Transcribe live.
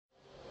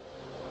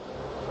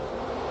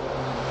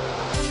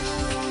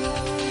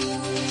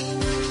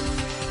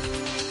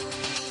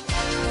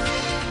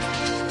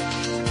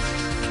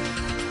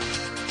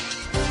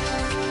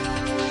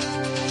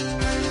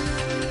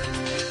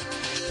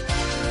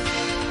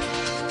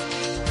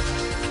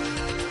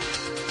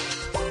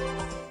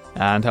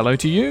And hello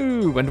to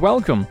you, and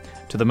welcome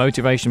to the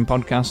Motivation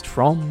Podcast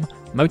from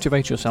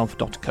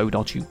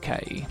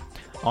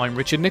motivateyourself.co.uk. I'm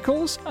Richard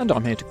Nichols, and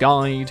I'm here to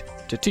guide,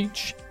 to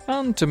teach,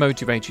 and to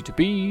motivate you to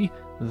be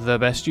the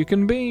best you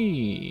can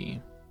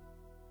be.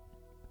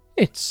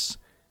 It's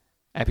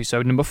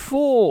episode number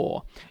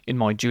 4 in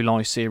my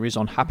July series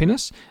on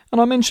happiness,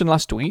 and I mentioned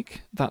last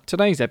week that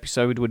today's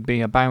episode would be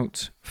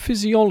about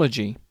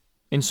physiology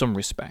in some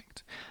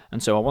respect.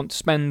 And so I want to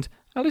spend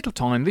a little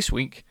time this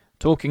week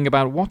talking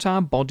about what our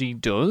body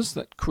does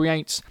that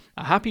creates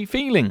a happy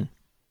feeling,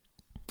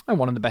 and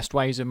one of the best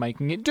ways of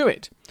making it do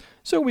it,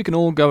 so we can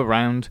all go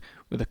around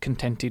with a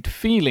contented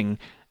feeling.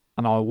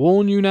 And I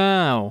warn you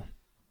now,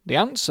 the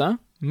answer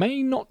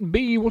may not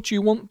be what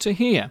you want to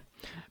hear,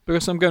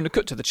 because I'm going to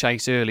cut to the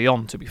chase early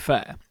on, to be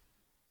fair.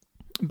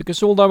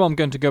 Because although I'm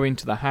going to go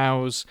into the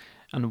hows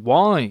and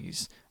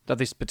whys that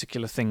this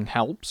particular thing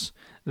helps,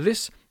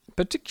 this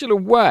particular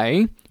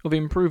way of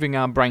improving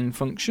our brain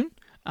function,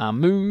 our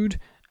mood,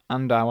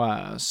 and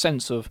our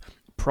sense of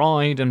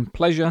pride and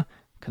pleasure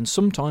can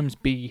sometimes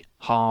be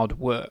hard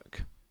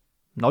work.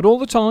 Not all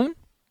the time,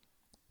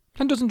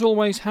 and doesn't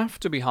always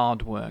have to be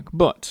hard work,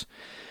 but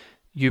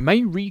you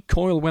may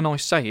recoil when I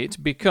say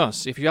it,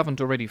 because if you haven't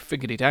already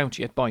figured it out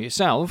yet by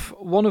yourself,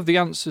 one of the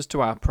answers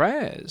to our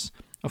prayers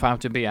of how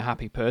to be a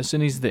happy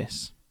person is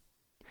this: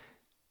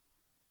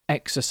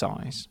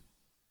 exercise.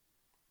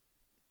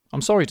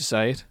 I'm sorry to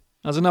say it,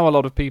 as I know a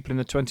lot of people in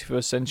the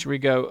 21st century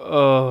go,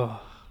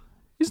 oh,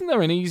 isn't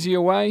there an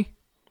easier way?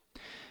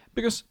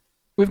 Because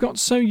we've got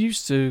so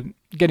used to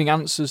getting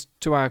answers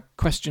to our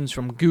questions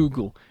from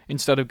Google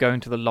instead of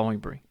going to the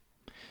library.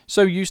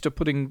 So used to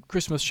putting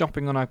Christmas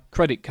shopping on our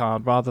credit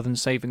card rather than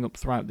saving up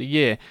throughout the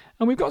year.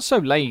 And we've got so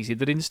lazy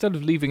that instead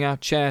of leaving our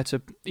chair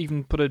to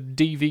even put a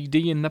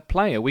DVD in the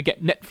player, we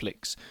get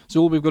Netflix.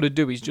 So all we've got to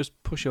do is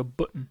just push a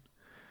button.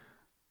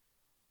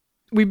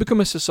 We've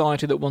become a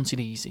society that wants it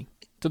easy,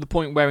 to the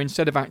point where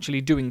instead of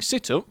actually doing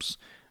sit-ups,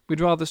 we'd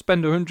rather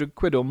spend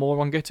 £100 or more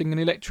on getting an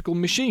electrical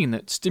machine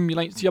that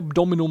stimulates the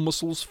abdominal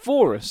muscles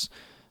for us,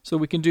 so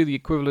we can do the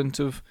equivalent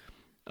of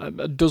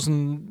a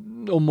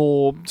dozen or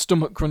more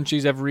stomach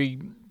crunches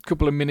every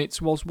couple of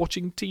minutes whilst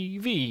watching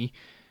TV.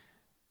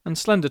 And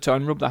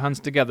Slendertone rub their hands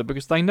together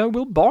because they know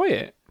we'll buy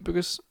it,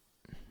 because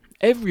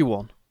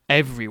everyone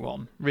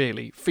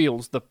really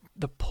feels the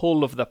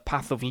pull of the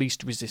path of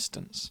least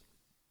resistance.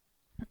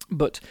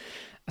 But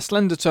a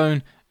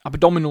Slendertone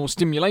abdominal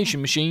stimulation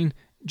machine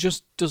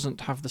just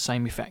doesn't have the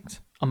same effect,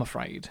 I'm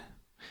afraid.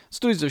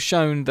 Studies have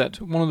shown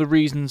that one of the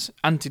reasons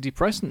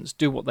antidepressants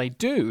do what they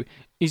do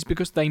is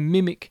because they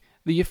mimic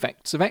the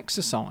effects of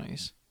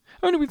exercise,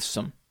 only with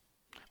some,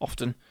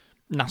 often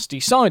nasty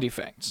side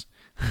effects.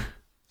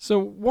 So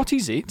what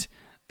is it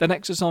that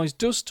exercise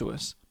does to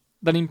us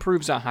that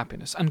improves our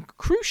happiness? And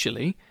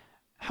crucially,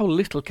 how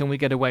little can we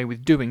get away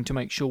with doing to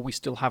make sure we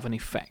still have an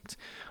effect?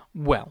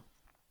 Well,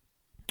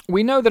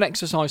 we know that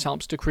exercise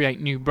helps to create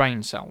new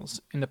brain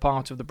cells in the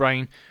part of the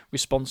brain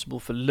responsible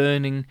for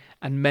learning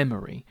and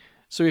memory.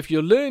 So if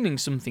you're learning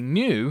something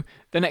new,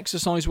 then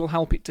exercise will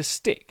help it to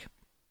stick.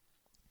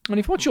 And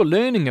if what you're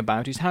learning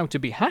about is how to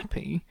be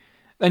happy,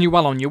 then you're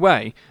well on your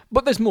way.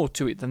 But there's more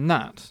to it than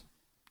that.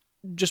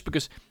 Just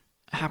because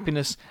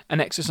happiness and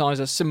exercise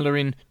are similar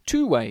in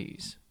two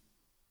ways.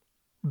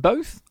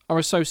 Both are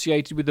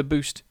associated with a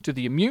boost to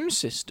the immune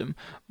system,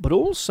 but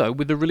also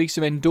with the release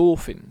of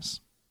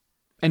endorphins.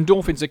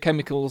 Endorphins are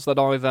chemicals that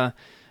either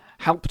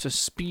help to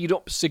speed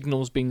up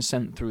signals being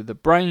sent through the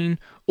brain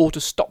or to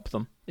stop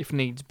them if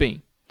needs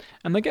be.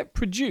 And they get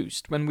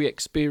produced when we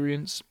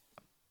experience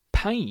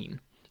pain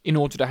in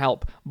order to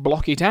help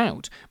block it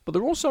out, but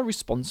they're also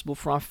responsible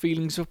for our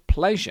feelings of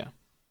pleasure.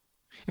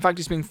 In fact,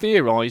 it's been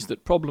theorised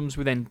that problems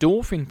with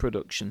endorphin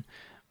production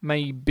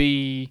may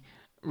be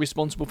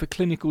responsible for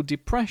clinical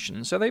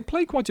depression, so they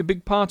play quite a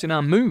big part in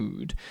our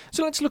mood.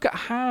 So let's look at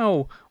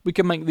how we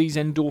can make these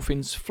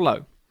endorphins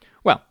flow.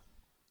 Well,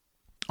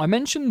 I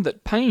mentioned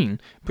that pain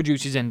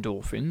produces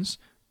endorphins,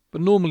 but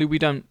normally we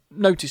don't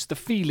notice the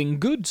feeling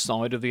good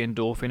side of the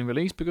endorphin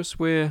release because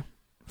we're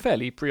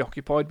fairly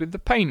preoccupied with the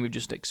pain we've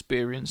just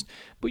experienced.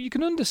 But you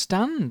can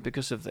understand,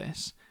 because of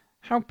this,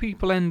 how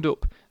people end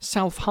up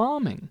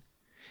self-harming.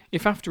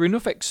 If after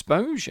enough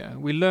exposure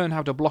we learn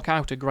how to block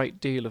out a great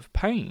deal of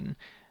pain,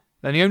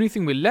 then the only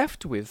thing we're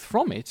left with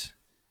from it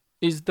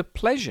is the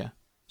pleasure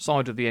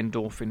side of the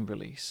endorphin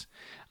release.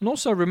 And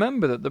also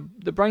remember that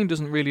the brain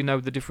doesn't really know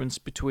the difference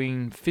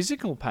between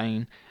physical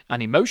pain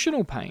and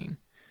emotional pain,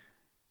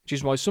 which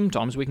is why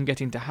sometimes we can get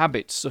into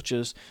habits such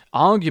as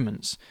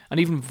arguments and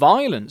even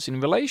violence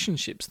in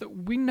relationships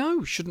that we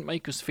know shouldn't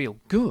make us feel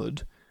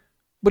good,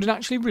 but it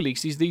actually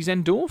releases these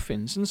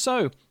endorphins and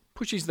so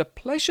pushes the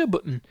pleasure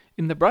button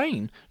in the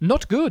brain.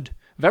 Not good.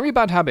 Very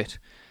bad habit.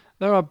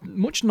 There are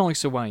much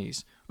nicer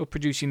ways of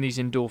producing these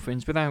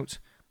endorphins without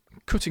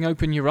cutting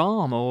open your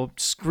arm or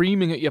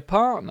screaming at your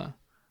partner.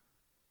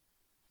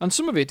 And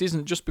some of it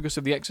isn't just because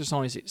of the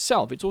exercise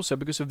itself, it's also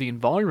because of the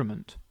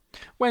environment.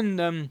 When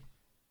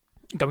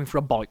going for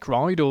a bike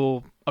ride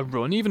or a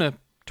run, even a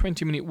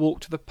 20-minute walk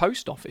to the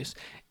post office,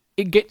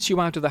 It gets you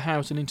out of the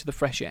house and into the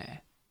fresh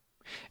air.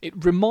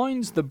 It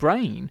reminds the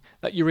brain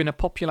that you're in a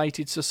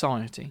populated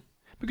society,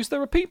 because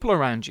there are people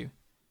around you,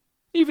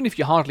 even if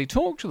you hardly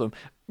talk to them.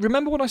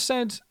 Remember what I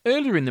said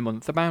earlier in the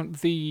month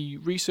about the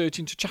research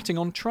into chatting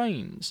on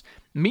trains?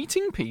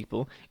 Meeting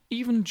people,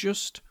 even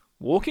just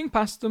walking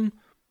past them,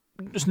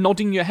 just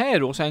nodding your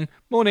head or saying,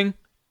 "Morning,"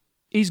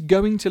 is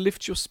going to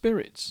lift your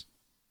spirits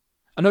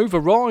and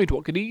override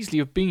what could easily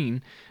have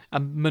been a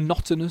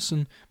monotonous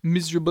and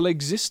miserable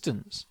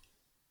existence.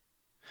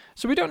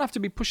 So we don't have to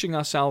be pushing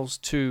ourselves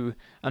to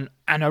an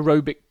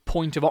anaerobic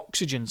point of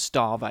oxygen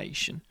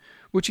starvation,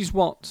 which is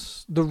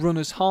what the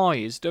runner's high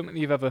is. Don't think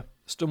you've ever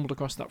stumbled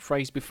across that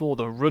phrase before,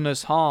 the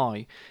runner's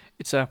high.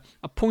 It's a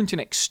point in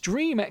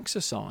extreme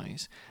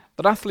exercise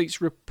that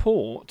athletes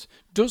report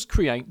does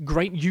create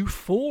great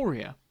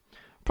euphoria,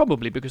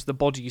 probably because the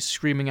body is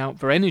screaming out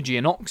for energy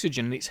and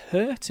oxygen and it's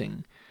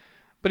hurting.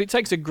 But it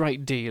takes a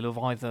great deal of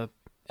either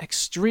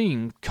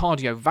extreme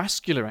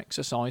cardiovascular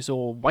exercise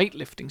or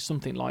weightlifting,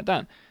 something like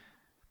that.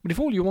 But if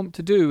all you want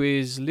to do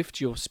is lift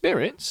your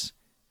spirits,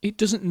 it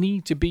doesn't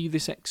need to be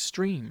this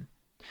extreme.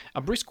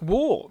 A brisk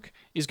walk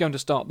is going to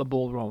start the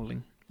ball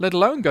rolling, let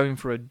alone going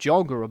for a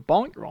jog or a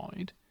bike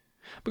ride.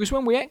 Because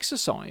when we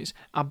exercise,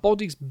 our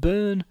bodies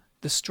burn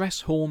the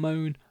stress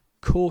hormone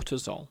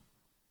cortisol.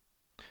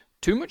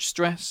 Too much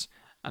stress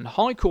and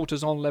high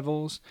cortisol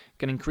levels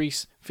can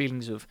increase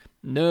feelings of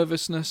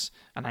nervousness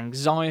and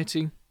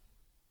anxiety,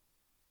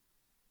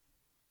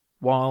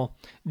 while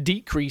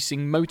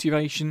decreasing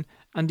motivation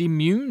and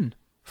immune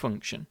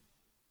function.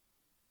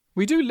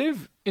 We do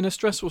live in a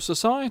stressful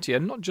society,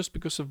 and not just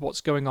because of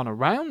what's going on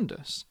around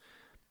us,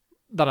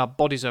 that our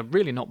bodies are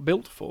really not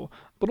built for,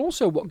 but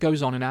also what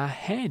goes on in our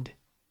head.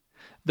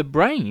 The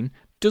brain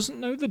doesn't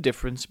know the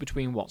difference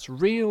between what's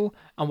real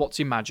and what's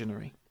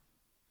imaginary.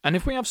 And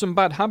if we have some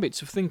bad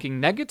habits of thinking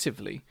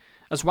negatively,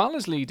 as well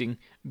as leading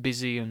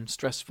busy and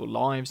stressful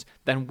lives,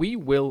 then we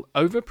will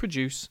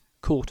overproduce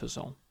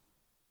cortisol,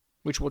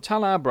 which will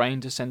tell our brain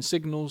to send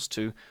signals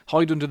to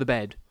hide under the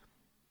bed.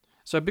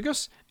 So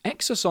because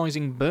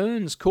exercising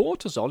burns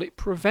cortisol, it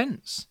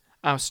prevents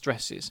our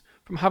stresses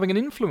from having an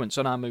influence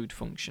on our mood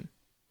function,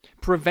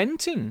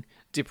 preventing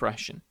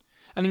depression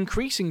and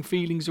increasing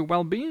feelings of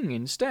well-being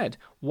instead.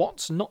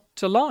 What's not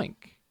to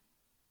like?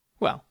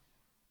 Well,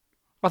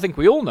 I think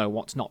we all know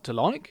what's not to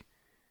like.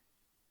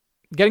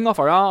 Getting off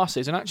our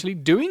arses and actually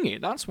doing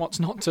it, that's what's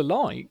not to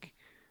like.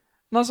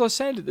 And as I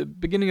said at the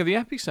beginning of the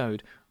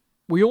episode,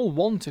 we all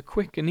want a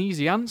quick and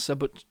easy answer,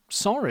 but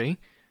sorry,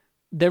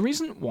 there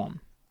isn't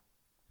one.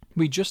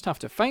 We just have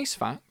to face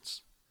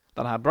facts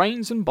that our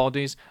brains and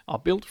bodies are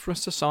built for a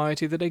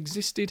society that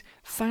existed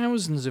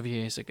thousands of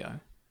years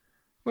ago,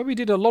 where we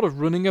did a lot of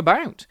running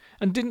about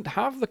and didn't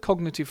have the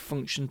cognitive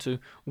function to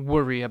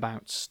worry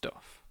about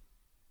stuff.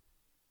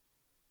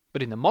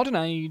 But in the modern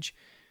age,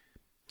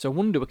 it's a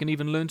wonder we can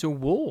even learn to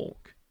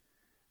walk.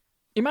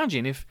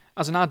 Imagine if,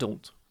 as an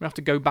adult, we have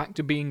to go back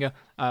to being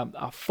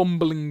a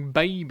fumbling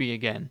baby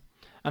again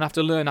and have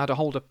to learn how to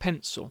hold a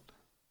pencil,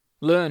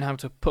 learn how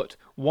to put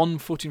one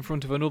foot in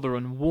front of another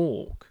and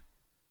walk.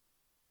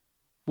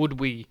 Would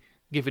we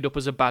give it up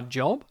as a bad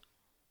job?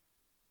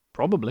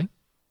 Probably.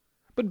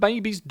 But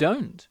babies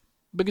don't,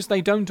 because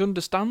they don't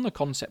understand the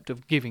concept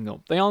of giving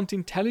up. They aren't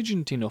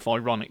intelligent enough,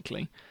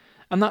 ironically.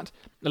 And that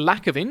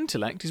lack of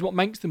intellect is what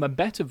makes them a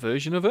better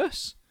version of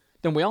us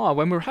than we are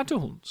when we're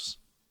adults.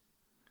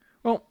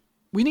 Well,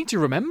 we need to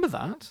remember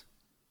that.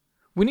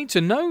 We need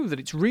to know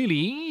that it's really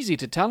easy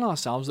to tell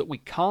ourselves that we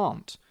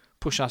can't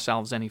push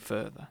ourselves any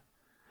further,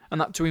 and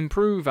that to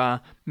improve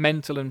our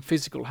mental and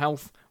physical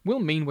health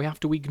will mean we have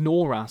to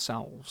ignore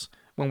ourselves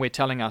when we're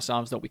telling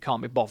ourselves that we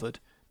can't be bothered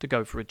to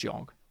go for a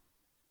jog.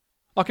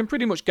 I can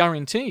pretty much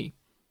guarantee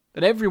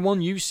that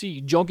everyone you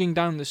see jogging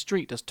down the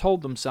street has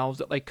told themselves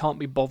that they can't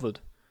be bothered,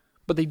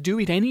 but they do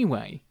it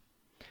anyway,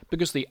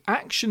 because the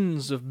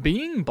actions of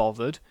being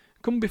bothered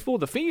come before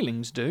the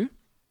feelings do.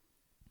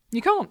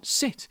 You can't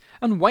sit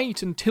and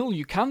wait until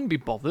you can be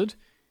bothered.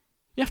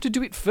 You have to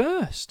do it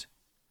first.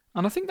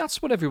 And I think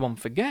that's what everyone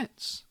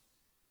forgets,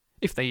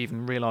 if they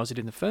even realise it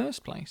in the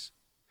first place.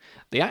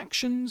 The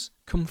actions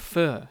come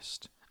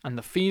first, and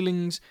the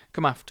feelings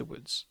come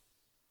afterwards.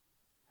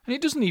 And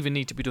it doesn't even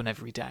need to be done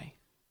every day.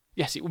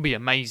 Yes, it would be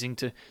amazing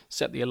to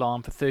set the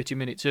alarm for 30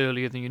 minutes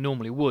earlier than you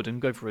normally would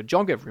and go for a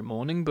jog every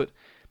morning, but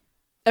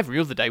every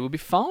other day would be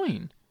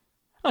fine.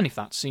 And if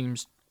that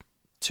seems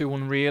too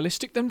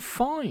unrealistic, then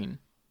fine.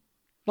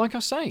 Like I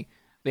say,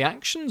 the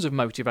actions of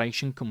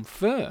motivation come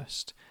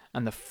first,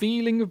 and the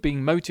feeling of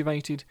being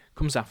motivated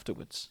comes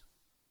afterwards.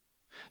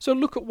 So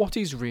look at what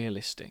is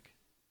realistic.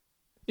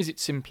 Is it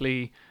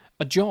simply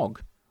a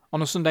jog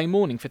on a Sunday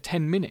morning for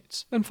 10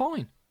 minutes? Then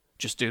fine,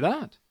 just do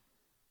that.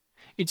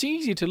 It's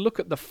easy to look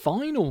at the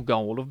final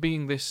goal of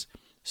being this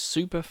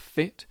super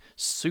fit,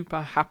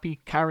 super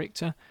happy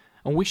character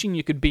and wishing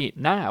you could be it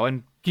now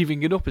and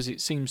giving it up as it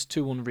seems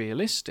too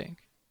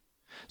unrealistic.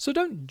 So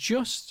don't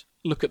just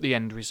look at the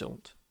end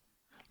result.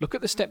 Look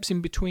at the steps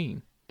in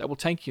between that will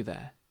take you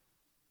there.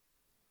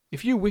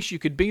 If you wish you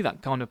could be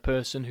that kind of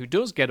person who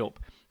does get up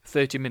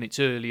 30 minutes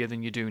earlier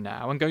than you do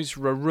now and goes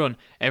for a run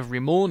every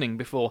morning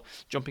before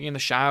jumping in the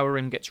shower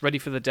and gets ready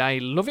for the day,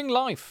 loving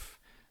life,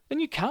 then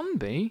you can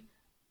be,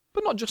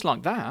 but not just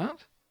like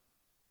that.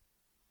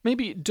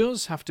 Maybe it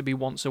does have to be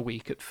once a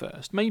week at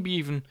first, maybe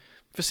even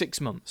for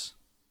 6 months.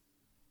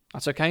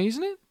 That's okay,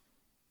 isn't it?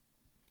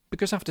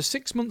 Because after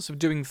 6 months of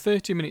doing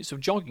 30 minutes of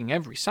jogging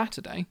every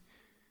Saturday,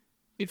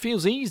 it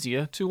feels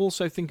easier to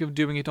also think of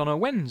doing it on a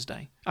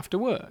Wednesday after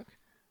work.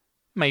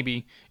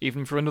 Maybe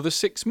even for another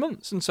 6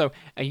 months, and so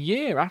a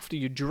year after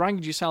you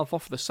dragged yourself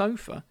off the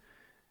sofa,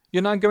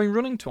 you're now going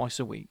running twice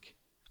a week,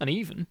 and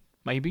even,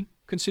 maybe,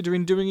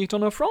 considering doing it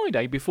on a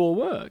Friday before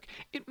work.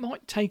 It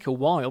might take a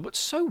while, but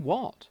so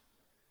what?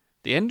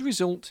 The end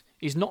result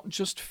is not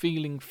just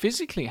feeling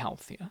physically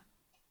healthier,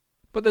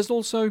 but there's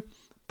also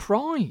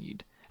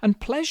pride and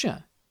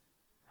pleasure,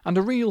 and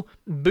a real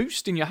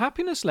boost in your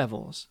happiness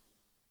levels.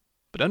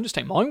 But don't just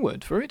take my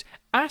word for it.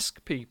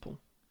 Ask people.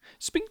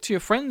 Speak to your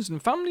friends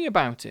and family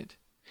about it.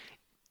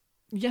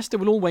 Yes, there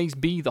will always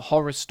be the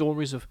horror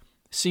stories of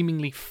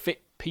seemingly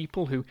fit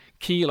people who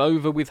keel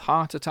over with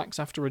heart attacks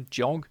after a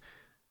jog.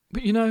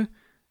 But you know,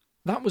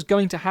 that was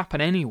going to happen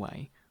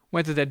anyway,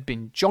 whether they'd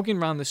been jogging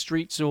around the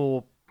streets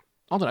or,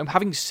 I don't know,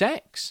 having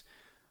sex.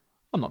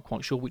 I'm not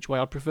quite sure which way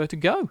I'd prefer to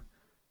go.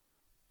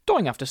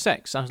 Dying after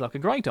sex sounds like a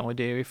great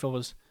idea if I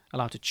was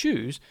allowed to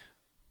choose.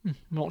 I'm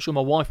not sure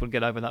my wife would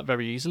get over that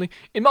very easily.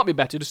 It might be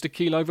better just to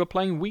keel over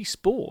playing Wii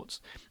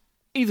Sports.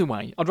 Either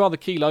way, I'd rather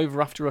keel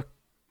over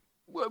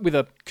with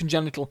a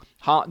congenital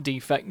heart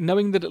defect,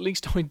 knowing that at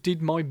least I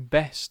did my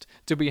best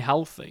to be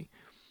healthy,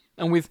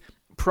 and with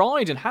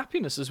pride and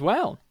happiness as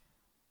well.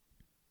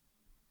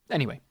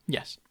 Anyway,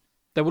 yes,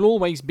 there will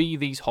always be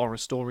these horror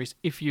stories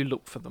if you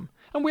look for them,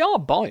 and we are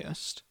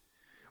biased.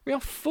 We are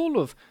full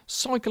of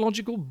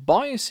psychological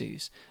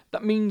biases.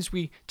 That means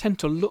we tend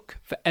to look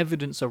for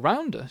evidence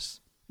around us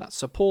that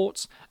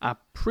supports our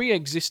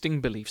pre-existing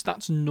beliefs.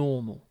 That's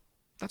normal.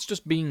 That's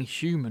just being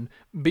human.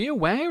 Be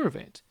aware of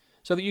it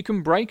so that you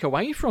can break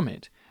away from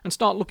it and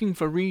start looking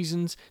for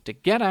reasons to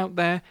get out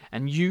there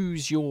and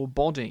use your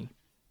body.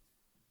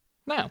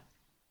 Now,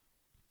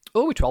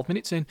 we're 12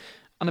 minutes in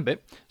and a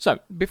bit. So,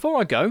 before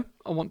I go,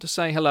 I want to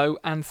say hello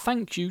and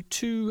thank you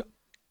to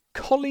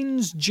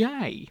Collins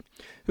J,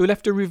 who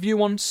left a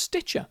review on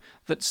Stitcher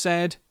that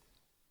said,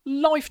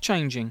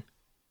 "Life-changing.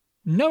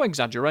 No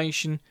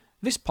exaggeration,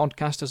 this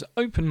podcast has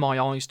opened my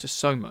eyes to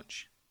so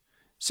much.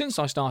 Since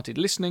I started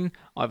listening,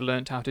 I've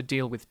learnt how to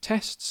deal with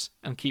tests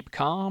and keep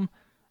calm,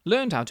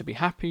 learned how to be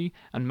happy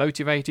and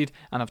motivated,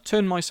 and I've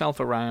turned myself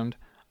around.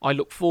 I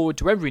look forward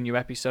to every new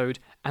episode,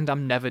 and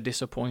I'm never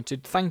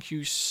disappointed. Thank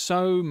you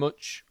so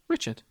much,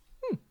 Richard."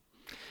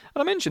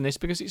 And I mention this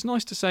because it's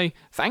nice to say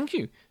thank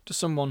you to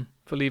someone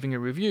for leaving a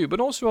review, but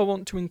also I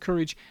want to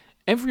encourage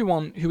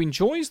everyone who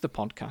enjoys the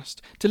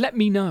podcast to let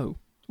me know,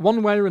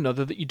 one way or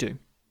another, that you do.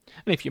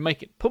 And if you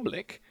make it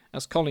public,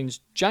 as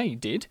Collins J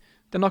did,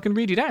 then I can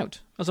read it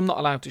out, as I'm not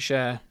allowed to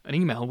share an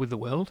email with the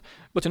world,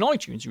 but an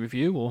iTunes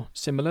review or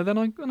similar, then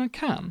I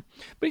can.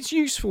 But it's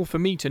useful for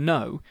me to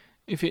know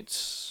if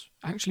it's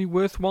actually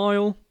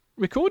worthwhile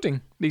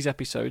recording these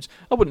episodes.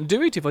 I wouldn't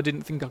do it if I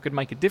didn't think I could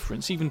make a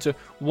difference, even to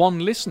one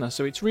listener,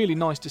 so it's really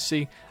nice to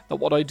see that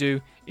what I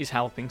do is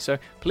helping. So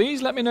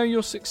please let me know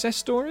your success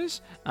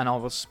stories, and I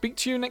will speak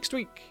to you next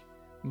week.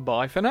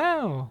 Bye for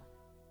now.